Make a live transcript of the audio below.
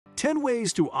10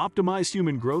 ways to optimize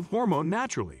human growth hormone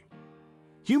naturally.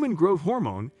 Human growth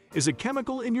hormone is a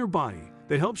chemical in your body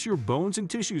that helps your bones and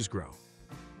tissues grow.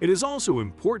 It is also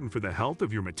important for the health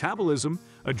of your metabolism,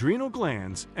 adrenal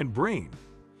glands, and brain.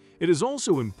 It is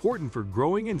also important for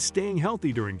growing and staying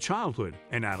healthy during childhood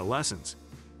and adolescence.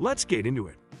 Let's get into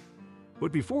it.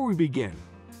 But before we begin,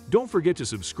 don't forget to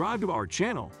subscribe to our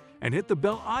channel and hit the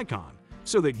bell icon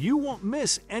so that you won't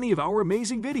miss any of our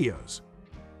amazing videos.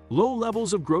 Low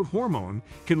levels of growth hormone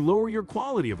can lower your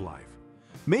quality of life,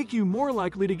 make you more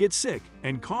likely to get sick,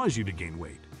 and cause you to gain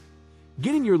weight.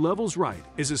 Getting your levels right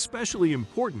is especially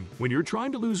important when you're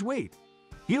trying to lose weight,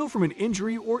 heal from an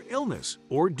injury or illness,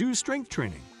 or do strength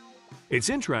training. It's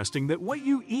interesting that what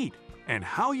you eat and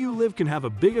how you live can have a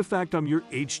big effect on your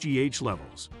HGH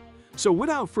levels. So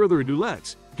without further ado,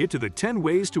 let's get to the 10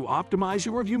 ways to optimize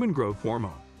your human growth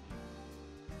hormone.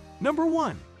 Number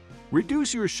 1.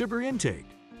 Reduce your sugar intake.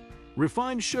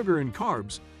 Refined sugar and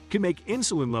carbs can make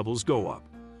insulin levels go up,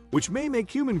 which may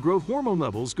make human growth hormone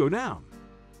levels go down.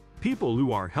 People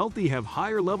who are healthy have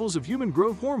higher levels of human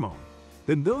growth hormone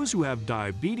than those who have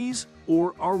diabetes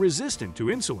or are resistant to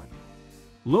insulin.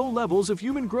 Low levels of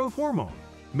human growth hormone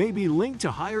may be linked to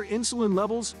higher insulin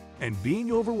levels and being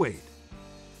overweight.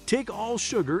 Take all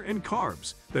sugar and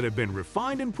carbs that have been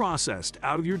refined and processed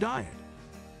out of your diet.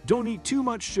 Don't eat too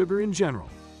much sugar in general.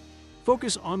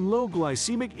 Focus on low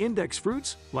glycemic index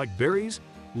fruits like berries,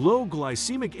 low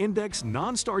glycemic index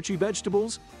non-starchy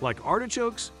vegetables like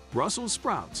artichokes, Brussels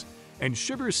sprouts, and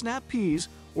sugar snap peas,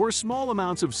 or small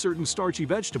amounts of certain starchy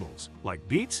vegetables like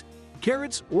beets,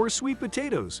 carrots, or sweet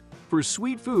potatoes for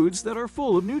sweet foods that are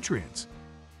full of nutrients.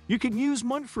 You can use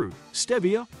monk fruit,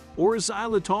 stevia, or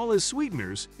xylitol as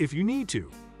sweeteners if you need to,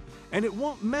 and it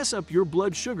won't mess up your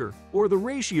blood sugar or the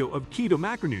ratio of keto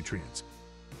macronutrients.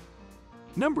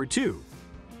 Number 2.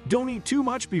 Don't eat too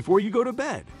much before you go to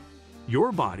bed.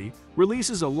 Your body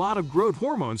releases a lot of growth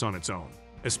hormones on its own,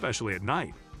 especially at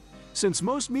night. Since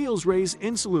most meals raise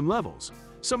insulin levels,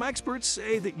 some experts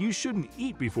say that you shouldn't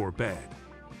eat before bed.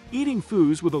 Eating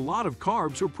foods with a lot of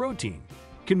carbs or protein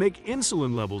can make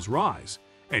insulin levels rise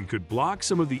and could block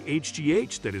some of the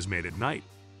HGH that is made at night.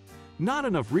 Not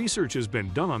enough research has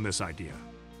been done on this idea,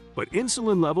 but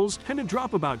insulin levels tend to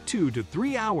drop about 2 to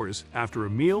 3 hours after a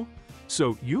meal,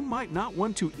 so you might not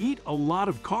want to eat a lot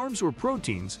of carbs or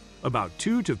proteins about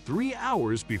 2 to 3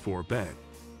 hours before bed.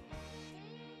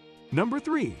 Number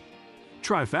 3.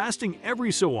 Try fasting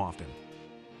every so often.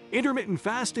 Intermittent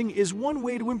fasting is one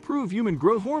way to improve human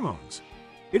growth hormones.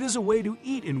 It is a way to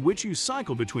eat in which you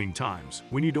cycle between times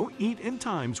when you don't eat and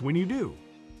times when you do.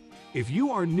 If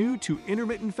you are new to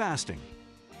intermittent fasting,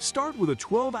 start with a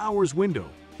 12 hours window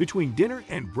between dinner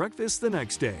and breakfast the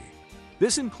next day.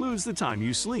 This includes the time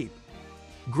you sleep.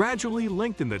 Gradually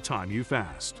lengthen the time you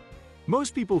fast.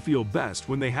 Most people feel best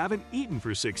when they haven't eaten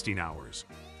for 16 hours,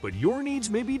 but your needs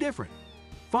may be different.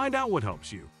 Find out what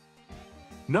helps you.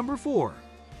 Number 4.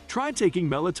 Try taking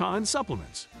melatonin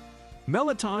supplements.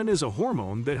 Melatonin is a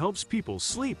hormone that helps people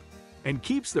sleep and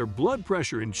keeps their blood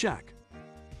pressure in check.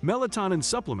 Melatonin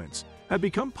supplements have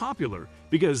become popular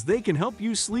because they can help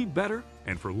you sleep better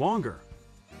and for longer.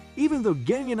 Even though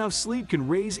getting enough sleep can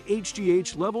raise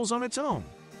HGH levels on its own,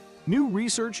 new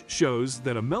research shows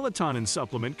that a melatonin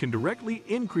supplement can directly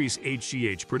increase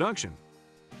HGH production.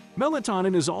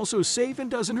 Melatonin is also safe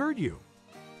and doesn't hurt you,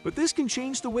 but this can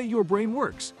change the way your brain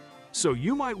works, so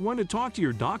you might want to talk to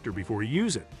your doctor before you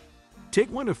use it. Take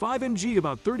 1 to 5 mg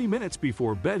about 30 minutes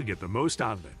before bed to get the most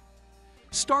out of it.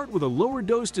 Start with a lower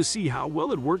dose to see how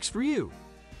well it works for you,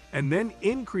 and then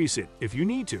increase it if you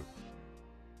need to.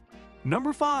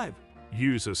 Number 5.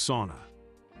 Use a sauna.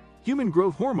 Human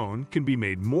growth hormone can be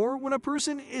made more when a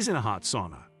person is in a hot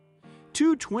sauna.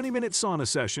 2 20-minute sauna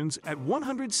sessions at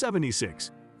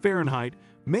 176 Fahrenheit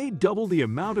may double the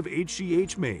amount of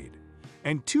HGH made,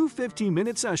 and 2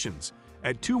 15-minute sessions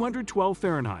at 212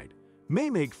 Fahrenheit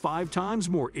may make 5 times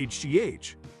more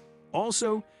HGH.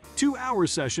 Also, 2-hour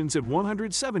sessions at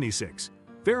 176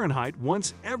 Fahrenheit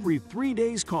once every 3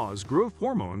 days cause growth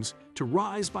hormones to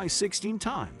rise by 16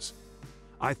 times.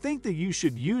 I think that you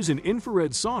should use an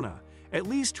infrared sauna at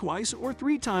least twice or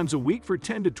 3 times a week for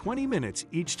 10 to 20 minutes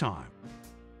each time.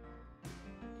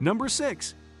 Number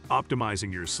 6.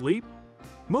 Optimizing your sleep.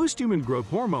 Most human growth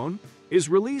hormone is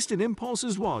released in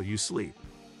impulses while you sleep.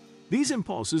 These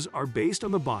impulses are based on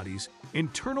the body's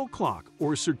internal clock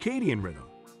or circadian rhythm.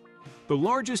 The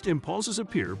largest impulses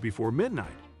appear before midnight,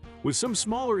 with some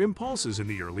smaller impulses in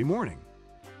the early morning.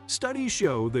 Studies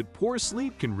show that poor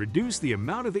sleep can reduce the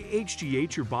amount of the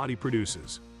HGH your body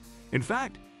produces. In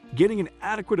fact, getting an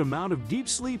adequate amount of deep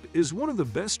sleep is one of the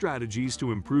best strategies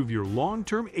to improve your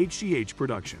long-term HGH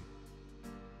production.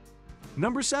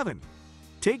 Number 7.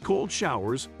 Take cold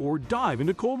showers or dive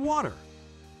into cold water.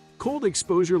 Cold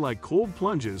exposure like cold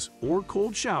plunges or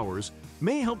cold showers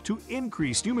may help to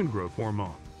increase human growth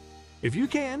hormone. If you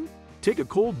can, take a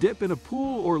cold dip in a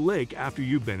pool or lake after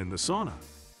you've been in the sauna.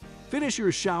 Finish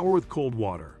your shower with cold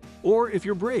water, or if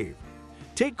you're brave,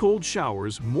 take cold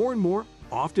showers more and more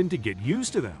often to get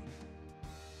used to them.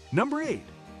 Number 8.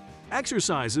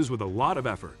 Exercises with a lot of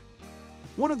effort.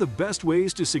 One of the best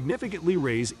ways to significantly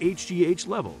raise HGH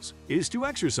levels is to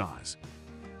exercise.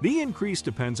 The increase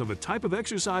depends on the type of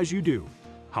exercise you do,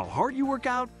 how hard you work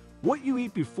out, what you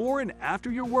eat before and after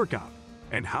your workout,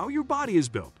 and how your body is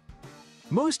built.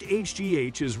 Most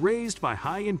HGH is raised by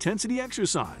high-intensity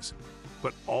exercise,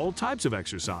 but all types of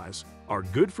exercise are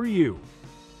good for you.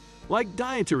 Like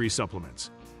dietary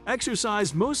supplements,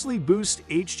 exercise mostly boosts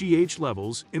HGH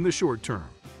levels in the short term.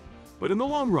 But in the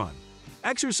long run,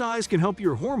 exercise can help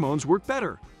your hormones work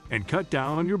better and cut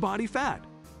down on your body fat,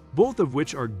 both of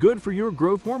which are good for your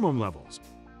growth hormone levels.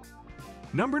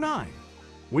 Number 9.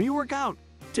 When you work out,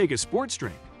 take a sports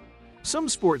drink. Some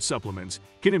sports supplements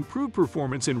can improve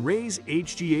performance and raise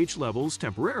HGH levels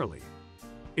temporarily.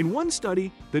 In one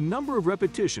study, the number of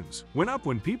repetitions went up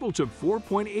when people took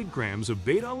 4.8 grams of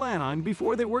beta-alanine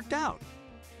before they worked out.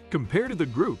 Compared to the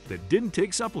group that didn't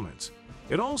take supplements,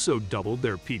 it also doubled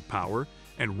their peak power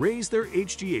and raised their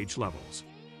HGH levels.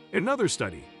 In another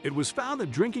study, it was found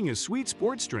that drinking a sweet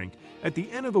sports drink at the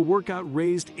end of a workout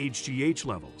raised HGH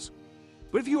levels.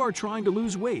 But if you are trying to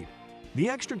lose weight, the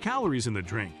extra calories in the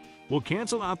drink will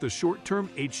cancel out the short-term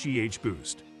HGH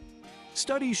boost.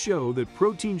 Studies show that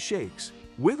protein shakes,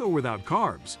 with or without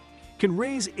carbs, can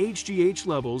raise HGH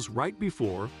levels right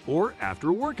before or after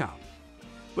a workout.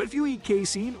 But if you eat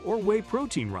casein or whey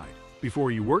protein right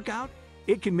before you work out,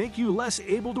 it can make you less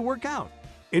able to work out.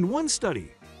 In one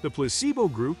study, the placebo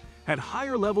group had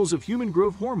higher levels of human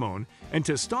growth hormone and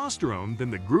testosterone than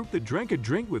the group that drank a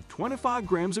drink with 25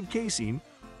 grams of casein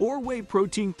or whey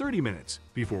protein 30 minutes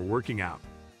before working out.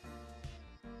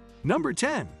 Number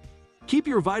 10. Keep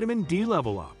your vitamin D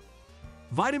level up.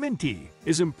 Vitamin D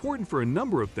is important for a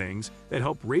number of things that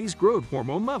help raise growth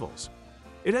hormone levels.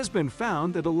 It has been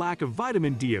found that a lack of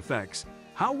vitamin D affects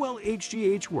how well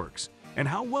HGH works and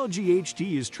how well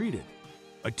GHD is treated.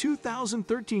 A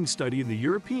 2013 study in the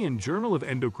European Journal of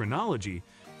Endocrinology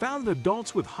found that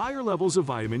adults with higher levels of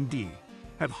vitamin D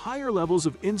have higher levels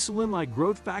of insulin-like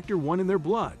growth factor 1 in their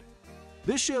blood.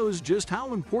 This shows just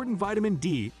how important vitamin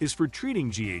D is for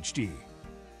treating GHD.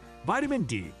 Vitamin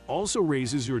D also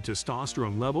raises your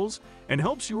testosterone levels and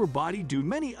helps your body do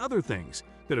many other things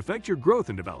that affect your growth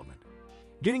and development.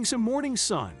 Getting some morning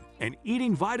sun and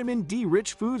eating vitamin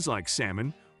D-rich foods like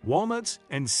salmon, walnuts,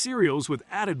 and cereals with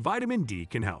added vitamin D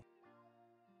can help.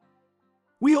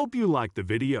 We hope you liked the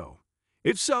video.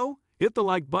 If so, hit the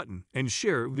like button and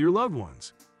share it with your loved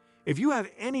ones. If you have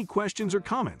any questions or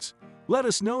comments, let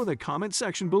us know in the comment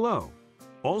section below.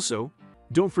 Also,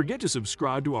 don't forget to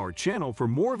subscribe to our channel for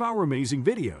more of our amazing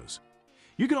videos.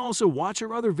 You can also watch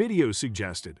our other videos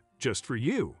suggested just for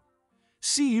you.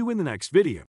 See you in the next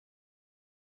video.